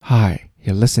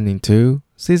You're listening to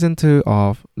Season 2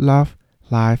 of Love,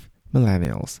 Life,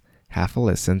 Millennials. Have a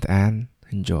listen and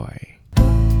enjoy.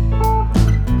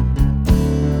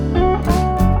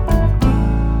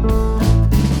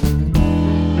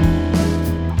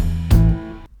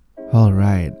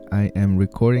 Alright, I am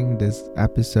recording this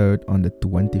episode on the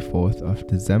 24th of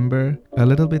December. A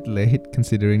little bit late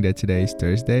considering that today is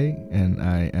Thursday and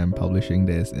I am publishing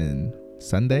this in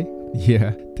Sunday.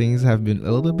 Yeah, things have been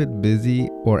a little bit busy,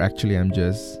 or actually I'm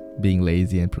just being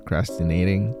lazy and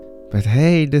procrastinating. But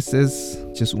hey, this is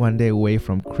just one day away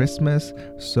from Christmas,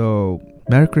 so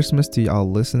Merry Christmas to y'all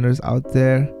listeners out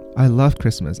there. I love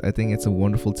Christmas. I think it's a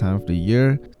wonderful time of the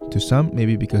year. To some,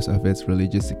 maybe because of its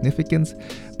religious significance,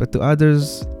 but to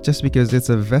others, just because it's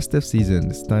a festive season.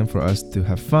 It's time for us to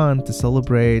have fun, to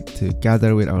celebrate, to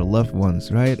gather with our loved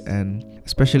ones, right? And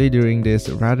especially during this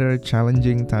rather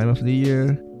challenging time of the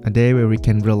year, a day where we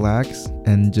can relax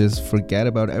and just forget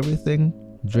about everything.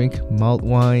 Drink mulled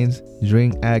wines,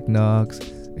 drink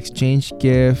eggnogs, exchange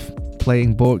gifts,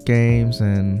 playing board games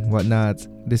and whatnot.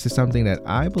 This is something that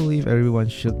I believe everyone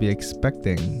should be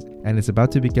expecting, and it's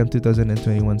about to become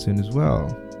 2021 soon as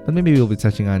well. But maybe we'll be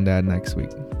touching on that next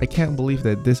week. I can't believe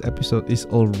that this episode is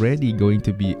already going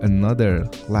to be another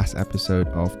last episode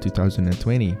of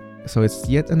 2020. So it's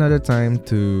yet another time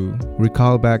to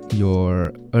recall back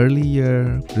your early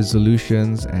year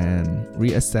resolutions and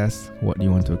reassess what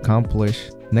you want to accomplish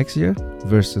next year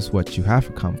versus what you have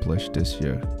accomplished this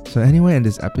year. So anyway, in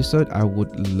this episode, I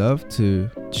would love to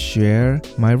share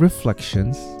my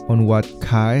reflections on what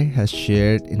Kai has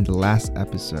shared in the last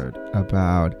episode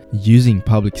about using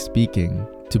public speaking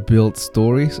to build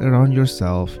stories around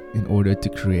yourself in order to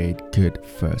create good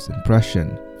first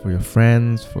impression for your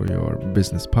friends, for your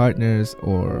business partners,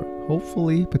 or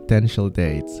hopefully potential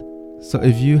dates. So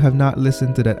if you have not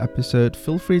listened to that episode,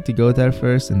 feel free to go there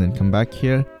first and then come back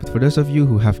here. But for those of you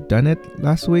who have done it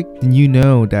last week, then you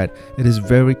know that it is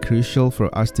very crucial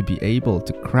for us to be able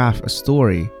to craft a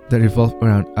story that revolves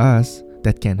around us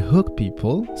that can hook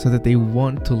people so that they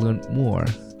want to learn more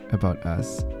about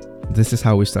us. This is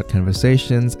how we start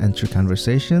conversations, and through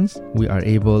conversations, we are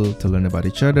able to learn about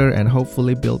each other and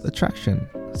hopefully build attraction.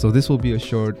 So this will be a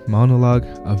short monologue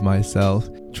of myself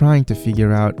trying to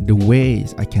figure out the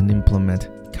ways I can implement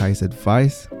Kai's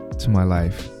advice to my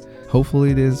life.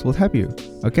 Hopefully this will help you,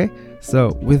 okay?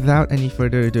 So without any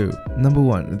further ado, number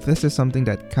one, this is something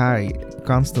that Kai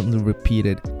constantly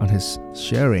repeated on his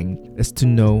sharing, is to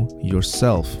know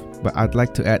yourself. But I'd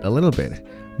like to add a little bit.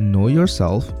 Know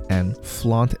yourself and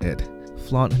flaunt it.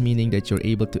 Flaunt meaning that you're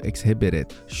able to exhibit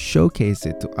it, showcase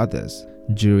it to others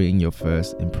during your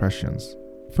first impressions.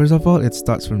 First of all, it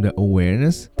starts from the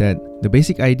awareness that the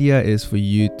basic idea is for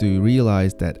you to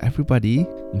realize that everybody,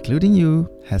 including you,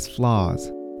 has flaws.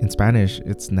 In Spanish,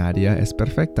 it's Nadia es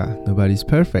perfecta. Nobody's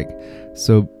perfect.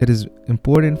 So it is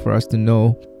important for us to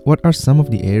know what are some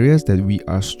of the areas that we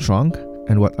are strong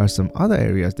and what are some other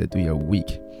areas that we are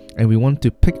weak. And we want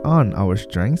to pick on our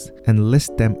strengths and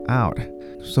list them out.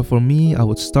 So for me, I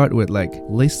would start with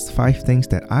list 5 things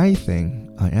that I think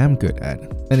I am good at.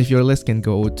 And if your list can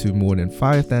go to more than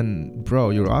 5, then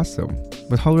bro, you're awesome.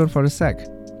 But hold on for a sec.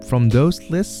 From those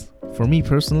lists, for me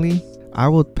personally, I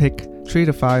would pick 3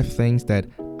 to 5 things that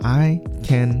I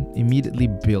can immediately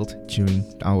build during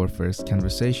our first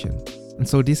conversation. And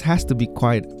so this has to be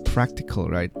quite practical,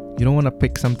 right? You don't want to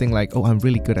pick something like, oh, I'm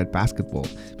really good at basketball.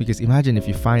 Because imagine if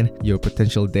you find your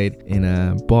potential date in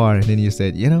a bar and then you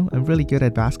said, I'm really good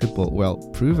at basketball. Well,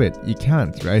 prove it. You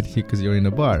can't, right? Because you're in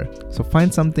a bar. So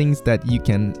find some things that you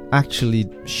can actually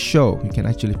show, you can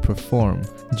actually perform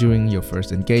during your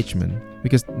first engagement.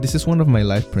 Because this is one of my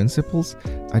life principles.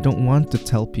 I don't want to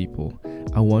tell people.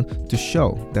 I want to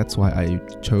show. That's why I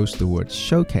chose the word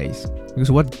showcase. Because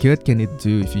what good can it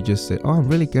do if you just say, oh, I'm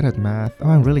really good at math, oh,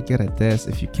 I'm really good at this,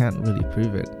 if you can't really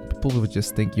prove it? People will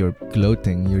just think you're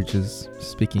gloating, you're just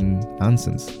speaking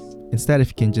nonsense. Instead, if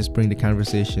you can just bring the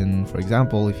conversation, for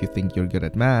example, if you think you're good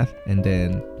at math and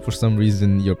then for some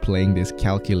reason you're playing this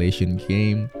calculation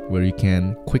game where you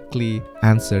can quickly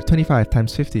answer 25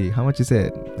 times 50, how much is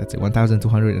it? That's it,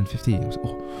 1,250.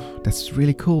 Oh, that's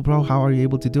really cool, bro. How are you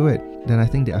able to do it? Then I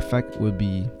think the effect would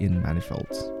be in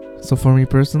manifolds. So for me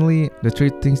personally, the 3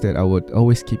 things that I would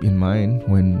always keep in mind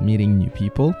when meeting new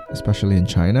people, especially in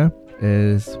China,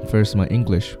 is first my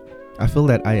English. I feel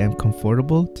that I am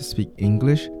comfortable to speak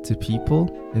English to people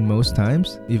in most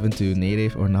times, even to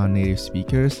native or non-native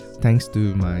speakers, thanks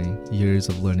to my years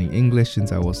of learning English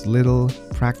since I was little,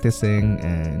 practicing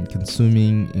and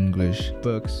consuming English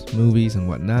books, movies and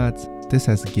whatnot. This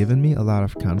has given me a lot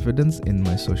of confidence in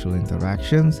my social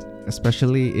interactions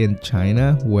especially in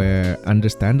China, where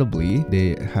understandably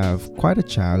they have quite a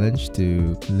challenge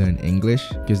to learn English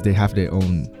because they have their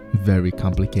own very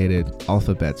complicated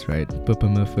alphabets, right?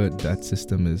 That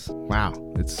system is, wow,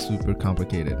 it's super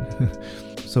complicated.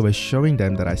 So by showing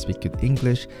them that I speak good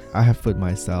English, I have put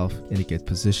myself in a good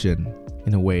position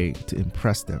in a way to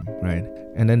impress them, right?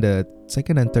 And then the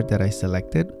second and third that I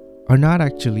selected are not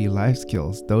actually life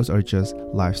skills. Those are just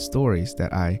life stories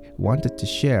that I wanted to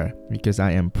share because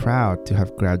I am proud to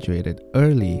have graduated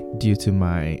early due to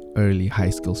my early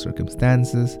high school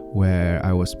circumstances, where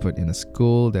I was put in a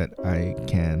school that I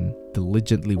can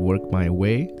diligently work my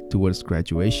way towards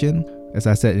graduation. As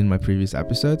I said in my previous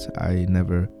episodes, I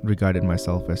never regarded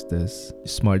myself as this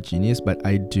smart genius, but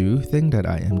I do think that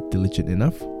I am diligent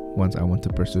enough. Once I want to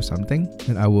pursue something,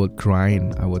 and I would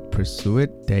grind, I would pursue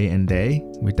it day and day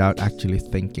without actually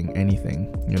thinking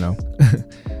anything, you know.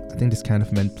 I think this kind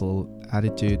of mental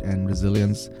attitude and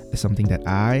resilience is something that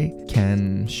I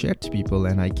can share to people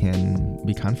and I can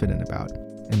be confident about.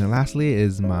 And then lastly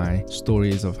is my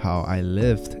stories of how I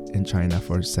lived in China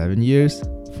for 7 years,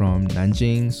 from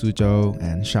Nanjing, Suzhou,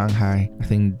 and Shanghai. I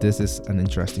think this is an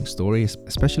interesting story,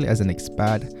 especially as an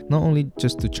expat, not only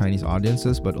just to Chinese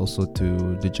audiences, but also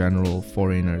to the general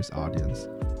foreigners audience.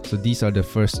 So these are the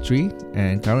first three,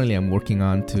 and currently I'm working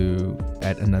on to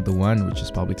add another one, which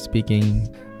is public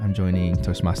speaking. I'm joining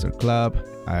Toastmaster Club.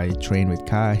 I train with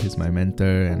Kai, he's my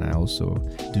mentor, and I also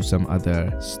do some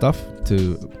other stuff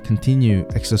to continue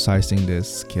exercising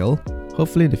this skill.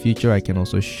 Hopefully in the future I can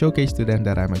also showcase to them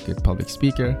that I'm a good public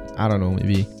speaker. I don't know,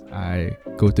 maybe I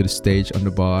go to the stage on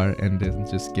the bar and then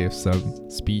just give some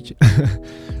speech.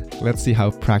 Let's see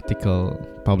how practical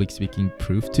public speaking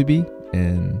proved to be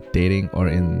in dating or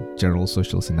in general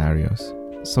social scenarios.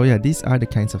 So yeah, these are the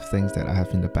kinds of things that I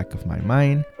have in the back of my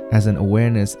mind as an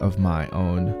awareness of my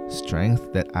own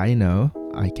strength that I know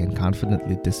I can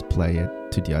confidently display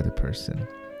it to the other person.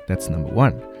 That's number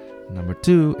one. Number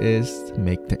two is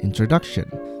make the introduction.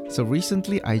 So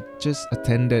recently I just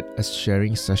attended a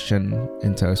sharing session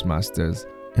in Toastmasters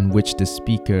in which the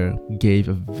speaker gave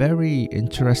a very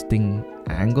interesting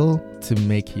angle to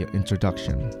make your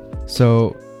introduction.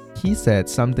 So he said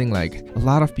something like, a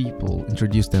lot of people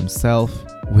introduce themselves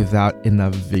without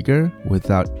enough vigor,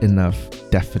 without enough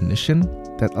definition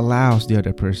that allows the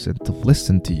other person to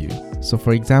listen to you. So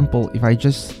for example, if I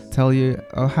just tell you,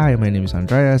 oh hi, my name is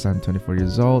Andreas, I'm 24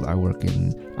 years old, I work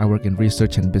in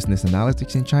research and business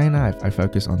analytics in China, I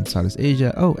focus on Southeast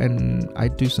Asia, oh, and I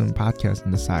do some podcasts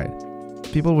on the side.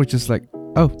 People were just like,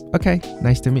 oh, okay,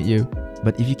 nice to meet you.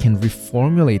 But if you can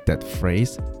reformulate that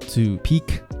phrase to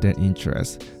pique their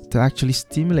interest, to actually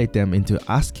stimulate them into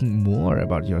asking more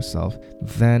about yourself,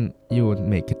 then you would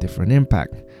make a different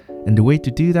impact. And the way to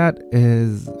do that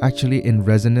is actually in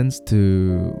resonance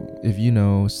to, if you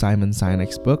know Simon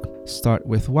Sinek's book, Start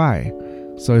With Why.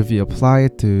 So if you apply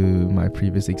it to my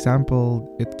previous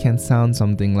example, it can sound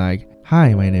something like,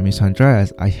 hi, my name is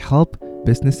Andreas. I help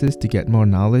businesses to get more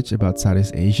knowledge about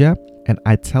Southeast Asia, and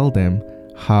I tell them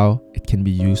how it can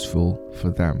be useful for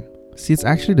them. See, it's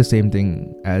actually the same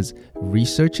thing as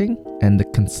researching and the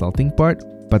consulting part,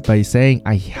 but by saying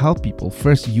I help people,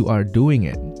 first you are doing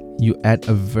it. You add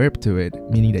a verb to it,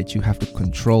 meaning that you have the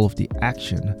control of the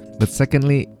action. But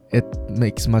secondly, it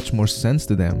makes much more sense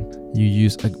to them. You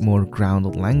use a more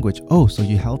grounded language. Oh, so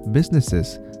you help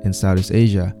businesses in Southeast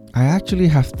Asia. I actually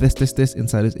have this in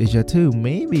Southeast Asia too.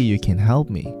 Maybe you can help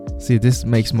me. See, this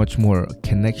makes much more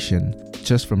connection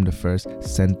just from the first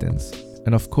sentence.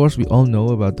 And of course, we all know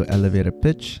about the elevator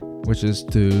pitch, which is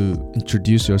to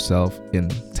introduce yourself in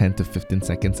 10 to 15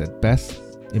 seconds at best.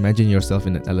 Imagine yourself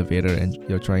in an elevator and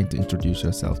you're trying to introduce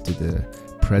yourself to the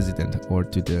president or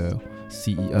to the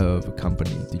CEO of a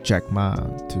company, to Jack Ma,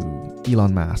 to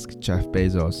Elon Musk, Jeff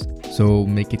Bezos. So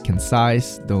make it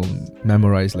concise, don't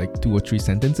memorize like 2 or 3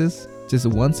 sentences. Just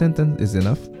one sentence is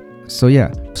enough. So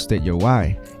yeah, state your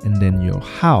why and then your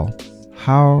how.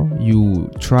 How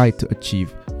you try to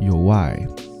achieve your why.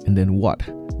 And then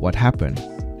what happened?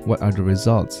 What are the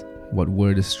results? What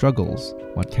were the struggles?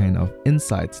 What kind of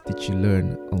insights did you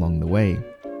learn along the way?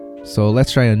 So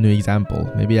let's try a new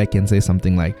example. Maybe I can say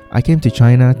something like, I came to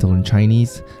China to learn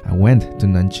Chinese. I went to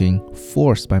Nanjing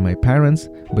forced by my parents,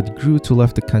 but grew to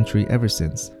love the country ever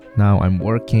since. Now I'm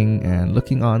working and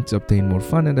looking on to obtain more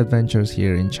fun and adventures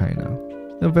here in China.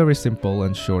 A very simple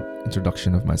and short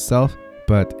introduction of myself.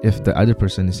 But if the other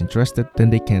person is interested, then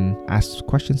they can ask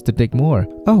questions to dig more.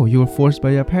 Oh, you were forced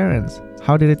by your parents.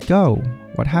 How did it go?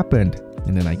 What happened?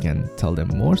 And then I can tell them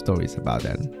more stories about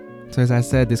that. So as I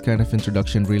said, this kind of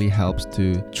introduction really helps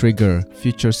to trigger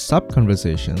future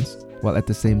sub-conversations while at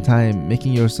the same time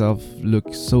making yourself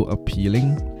look so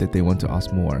appealing that they want to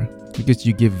ask more. Because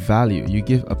you give value, you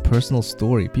give a personal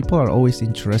story. People are always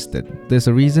interested. There's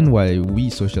a reason why we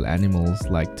social animals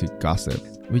like to gossip.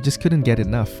 We just couldn't get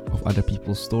enough of other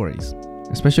people's stories.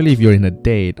 Especially if you're in a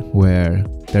date where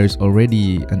there's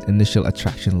already an initial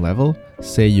attraction level.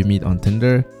 Say you meet on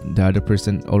Tinder, the other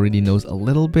person already knows a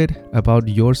little bit about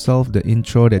yourself, the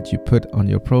intro that you put on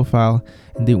your profile,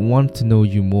 and they want to know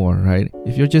you more, right?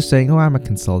 If you're just saying, oh, I'm a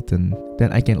consultant,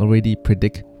 then I can already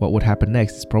predict what would happen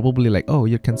next. It's probably like, oh,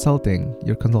 you're consulting.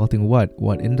 You're consulting what?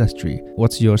 What industry?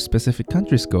 What's your specific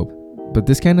country scope? But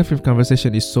this kind of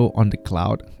conversation is so on the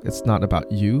cloud. It's not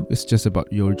about you. It's just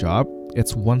about your job.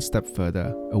 It's one step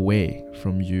further away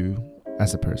from you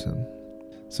as a person.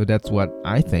 So that's what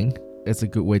I think. It's a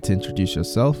good way to introduce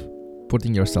yourself,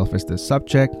 putting yourself as the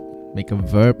subject, make a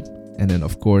verb, and then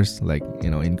of course, like,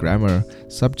 in grammar,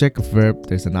 subject, verb,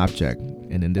 there's an object.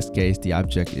 And in this case, the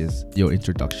object is your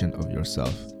introduction of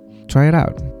yourself. Try it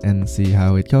out and see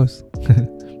how it goes.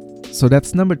 So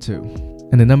that's number 2.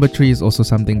 And the number 3 is also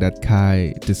something that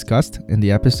Kai discussed in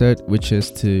the episode, which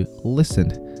is to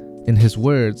listen. In his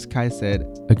words, Kai said,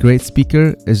 a great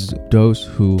speaker is those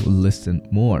who listen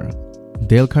more.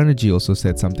 Dale Carnegie also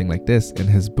said something like this in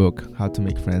his book, How to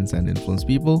Make Friends and Influence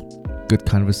People. Good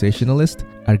conversationalists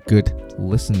are good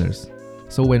listeners.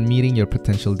 So when meeting your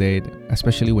potential date,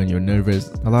 especially when you're nervous,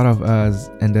 a lot of us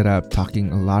ended up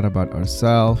talking a lot about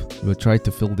ourselves. We'll try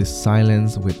to fill this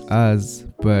silence with us,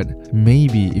 but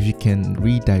maybe if you can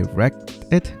redirect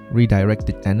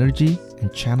the energy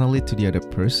and channel it to the other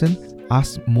person,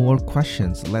 ask more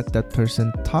questions, let that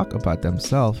person talk about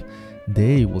themselves,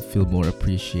 they will feel more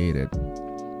appreciated.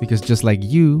 Because just like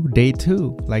you, they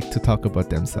too like to talk about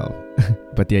themselves.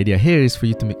 But the idea here is for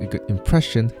you to make a good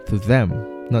impression to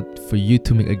them, not for you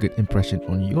to make a good impression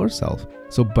on yourself.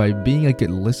 So by being a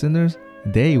good listener,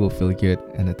 they will feel good,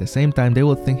 and at the same time they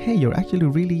will think, hey, you're actually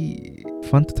really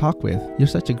fun to talk with. You're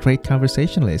such a great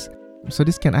conversationalist. So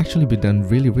this can actually be done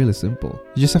really, really simple.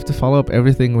 You just have to follow up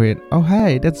everything with, oh,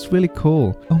 hey, that's really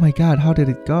cool. Oh my God, how did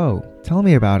it go? Tell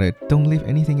me about it. Don't leave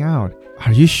anything out.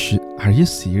 Are you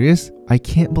serious? I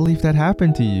can't believe that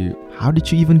happened to you. How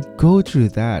did you even go through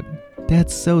that?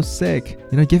 That's so sick.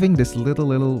 Giving this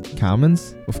little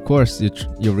comments, of course,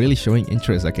 you're really showing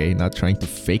interest, okay? Not trying to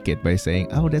fake it by saying,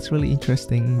 oh, that's really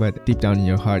interesting. But deep down in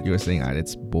your heart, you're saying,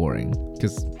 it's boring.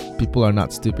 Because people are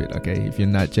not stupid, okay? If you're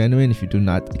not genuine, if you do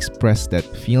not express that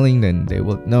feeling, then they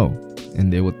will know.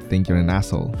 And they would think you're an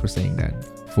asshole for saying that,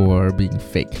 for being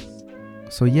fake.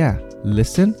 So yeah,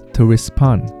 listen to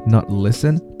respond, not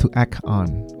listen to act on.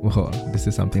 Whoa, this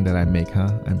is something that I make, huh?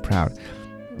 I'm proud.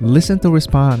 Listen to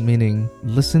respond, meaning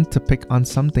listen to pick on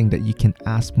something that you can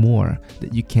ask more,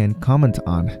 that you can comment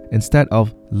on, instead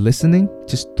of listening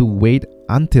just to wait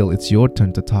until it's your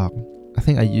turn to talk. I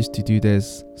think I used to do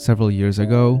this several years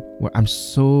ago, where I'm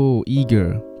so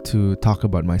eager to talk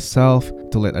about myself,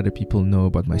 to let other people know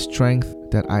about my strength,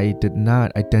 that I did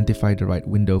not identify the right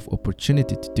window of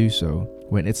opportunity to do so.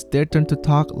 When it's their turn to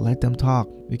talk, let them talk,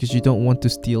 because you don't want to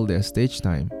steal their stage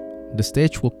time. The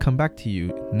stage will come back to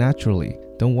you naturally.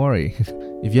 Don't worry.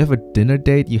 If you have a dinner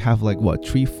date, you have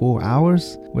 3-4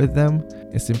 hours with them.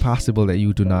 It's impossible that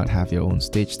you do not have your own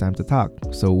stage time to talk.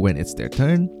 So when it's their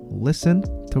turn, listen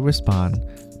to respond,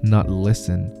 not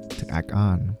listen to act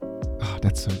on. Oh,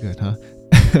 that's so good, huh?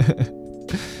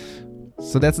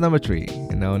 So that's number 3.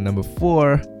 And now number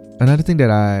 4, another thing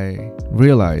that I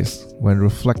realized when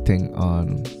reflecting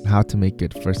on how to make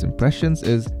good first impressions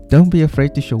is don't be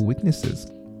afraid to show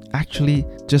weaknesses. Actually,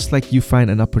 just like you find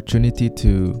an opportunity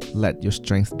to let your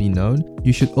strengths be known,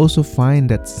 you should also find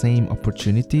that same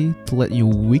opportunity to let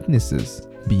your weaknesses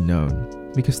be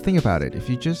known. Because think about it, if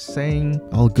you're just saying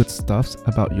all good stuff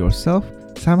about yourself,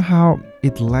 somehow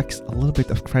it lacks a little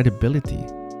bit of credibility.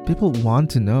 People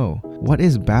want to know what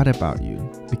is bad about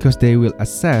you, because they will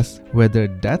assess whether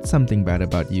that something bad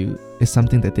about you is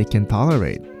something that they can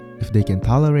tolerate. If they can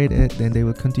tolerate it, then they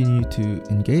will continue to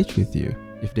engage with you.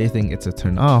 If they think it's a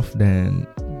turn off, then,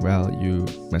 well, you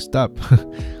messed up.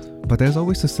 But there's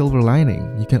always a silver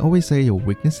lining. You can always say your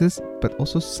weaknesses, but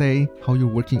also say how you're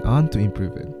working on to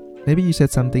improve it. Maybe you said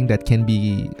something that can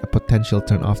be a potential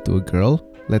turn off to a girl.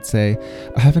 Let's say,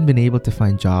 I haven't been able to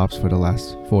find jobs for the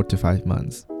last 4 to 5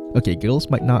 months. Okay, girls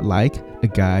might not like a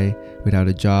guy without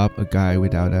a job, a guy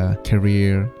without a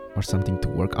career or something to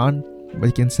work on. But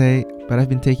you can say, but I've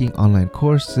been taking online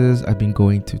courses, I've been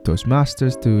going to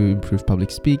Toastmasters to improve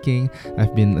public speaking,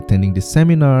 I've been attending this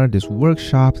seminar, this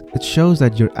workshop. It shows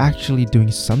that you're actually doing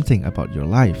something about your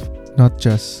life, not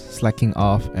just slacking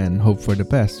off and hope for the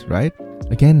best, right?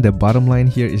 Again, the bottom line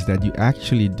here is that you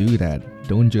actually do that.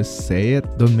 Don't just say it.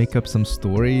 Don't make up some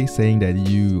story saying that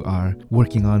you are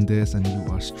working on this and you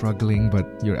are struggling, but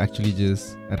you're actually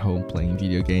just at home playing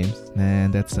video games.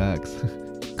 Man, that sucks.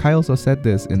 Kai also said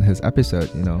this in his episode,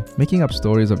 making up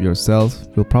stories of yourself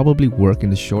will probably work in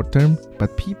the short term,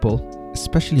 but people,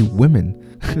 especially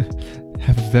women,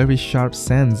 have a very sharp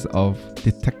sense of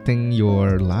detecting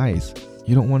your lies.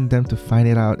 You don't want them to find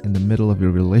it out in the middle of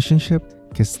your relationship,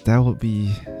 because that would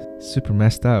be super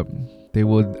messed up. They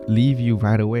would leave you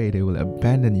right away. They will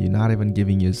abandon you, not even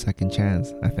giving you a second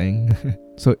chance, I think.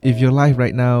 So if your life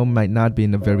right now might not be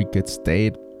in a very good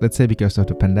state, let's say because of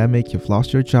the pandemic, you've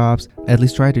lost your jobs, at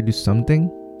least try to do something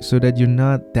so that you're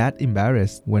not that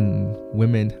embarrassed when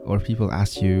women or people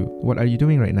ask you, what are you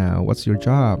doing right now? What's your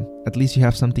job? At least you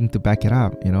have something to back it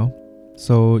up,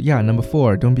 So yeah, number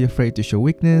 4, don't be afraid to show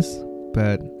weakness,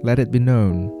 but let it be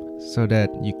known so that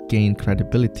you gain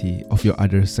credibility of your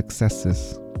other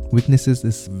successes. Weaknesses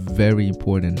is very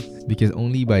important because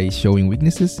only by showing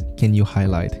weaknesses can you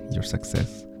highlight your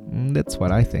success. That's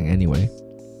what I think anyway.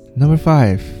 Number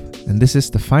 5, and this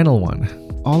is the final one.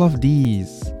 All of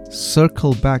these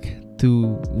circle back to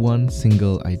one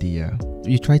single idea.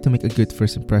 You try to make a good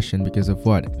first impression because of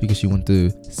what? Because you want to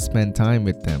spend time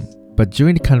with them. But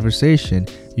during the conversation,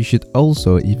 you should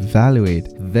also evaluate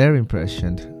their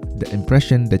impression, the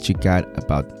impression that you got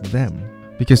about them.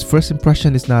 Because first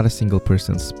impression is not a single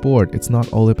person's sport. It's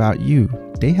not all about you.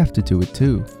 They have to do it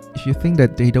too. If you think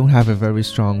that they don't have a very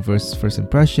strong first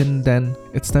impression, then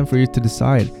it's time for you to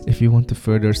decide if you want to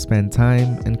further spend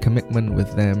time and commitment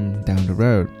with them down the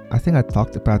road. I think I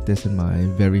talked about this in my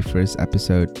very first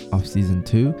episode of season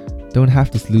 2. Don't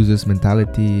have this loser's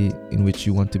mentality in which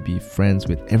you want to be friends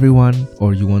with everyone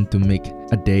or you want to make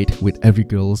a date with every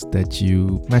girls that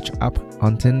you match up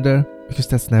on Tinder, because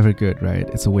that's never good, right?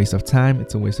 It's a waste of time,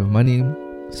 it's a waste of money.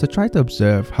 So try to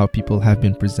observe how people have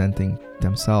been presenting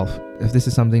themselves. If this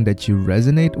is something that you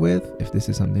resonate with, if this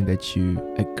is something that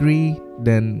you agree,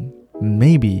 then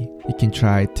maybe you can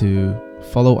try to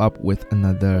follow up with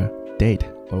another date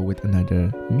or with another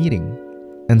meeting.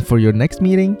 And for your next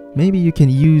meeting, maybe you can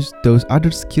use those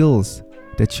other skills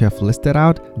that you have listed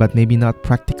out, but maybe not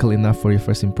practical enough for your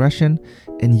first impression,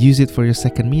 and use it for your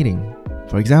second meeting.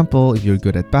 For example, if you're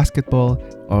good at basketball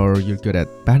or you're good at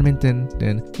badminton,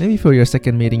 then maybe for your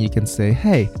second meeting you can say,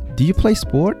 hey, do you play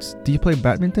sports? Do you play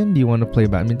badminton? Do you want to play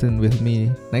badminton with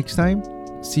me next time?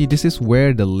 See, this is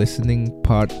where the listening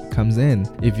part comes in.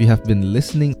 If you have been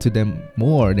listening to them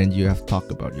more than you have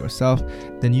talked about yourself,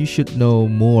 then you should know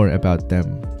more about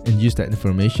them and use that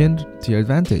information to your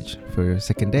advantage for your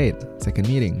second date, second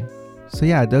meeting. So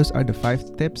yeah, those are the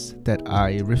 5 tips that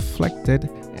I reflected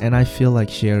and I feel like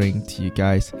sharing to you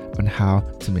guys on how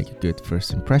to make a good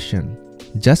first impression.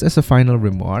 Just as a final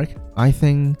remark, I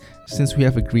think since we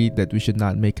have agreed that we should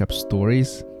not make up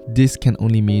stories, this can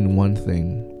only mean one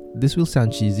thing. This will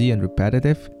sound cheesy and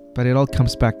repetitive, but it all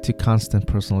comes back to constant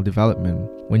personal development.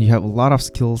 When you have a lot of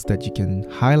skills that you can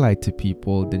highlight to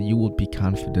people, then you will be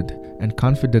confident, and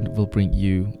confident will bring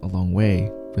you a long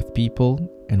way with people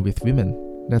and with women.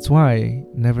 That's why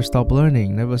never stop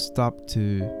learning, never stop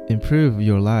to improve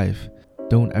your life.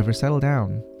 Don't ever settle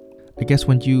down. I guess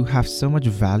when you have so much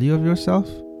value of yourself,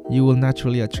 you will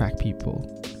naturally attract people.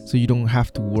 So you don't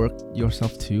have to work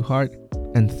yourself too hard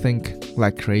and think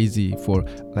like crazy for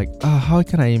how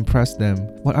can I impress them?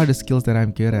 What are the skills that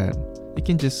I'm good at? You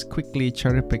can just quickly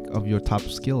cherry pick of your top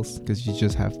skills because you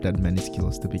just have that many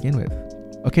skills to begin with.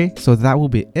 Okay, so that will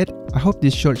be it. I hope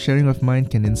this short sharing of mine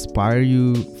can inspire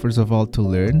you, first of all, to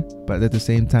learn, but at the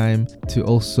same time, to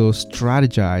also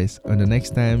strategize on the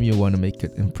next time you want to make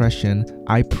an impression.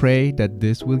 I pray that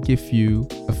this will give you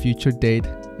a future date,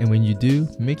 and when you do,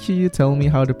 make sure you tell me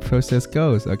how the process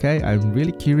goes, okay? I'm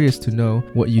really curious to know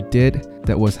what you did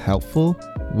that was helpful.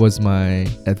 Was my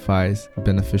advice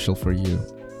beneficial for you?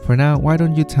 For now, why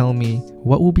don't you tell me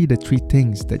what will be the 3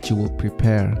 things that you will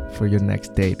prepare for your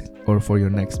next date or for your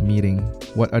next meeting?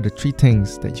 What are the 3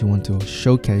 things that you want to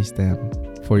showcase them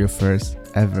for your first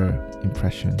ever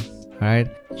impression? Alright,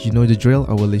 you know the drill.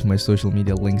 I will leave my social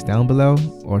media links down below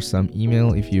or some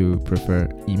email if you prefer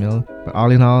email. But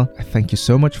all in all, I thank you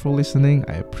so much for listening.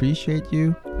 I appreciate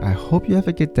you. I hope you have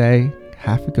a good day,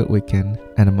 have a good weekend,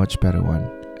 and a much better one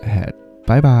ahead.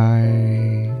 Bye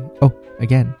bye. Oh,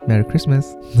 again, Merry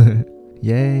Christmas.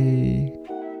 Yay.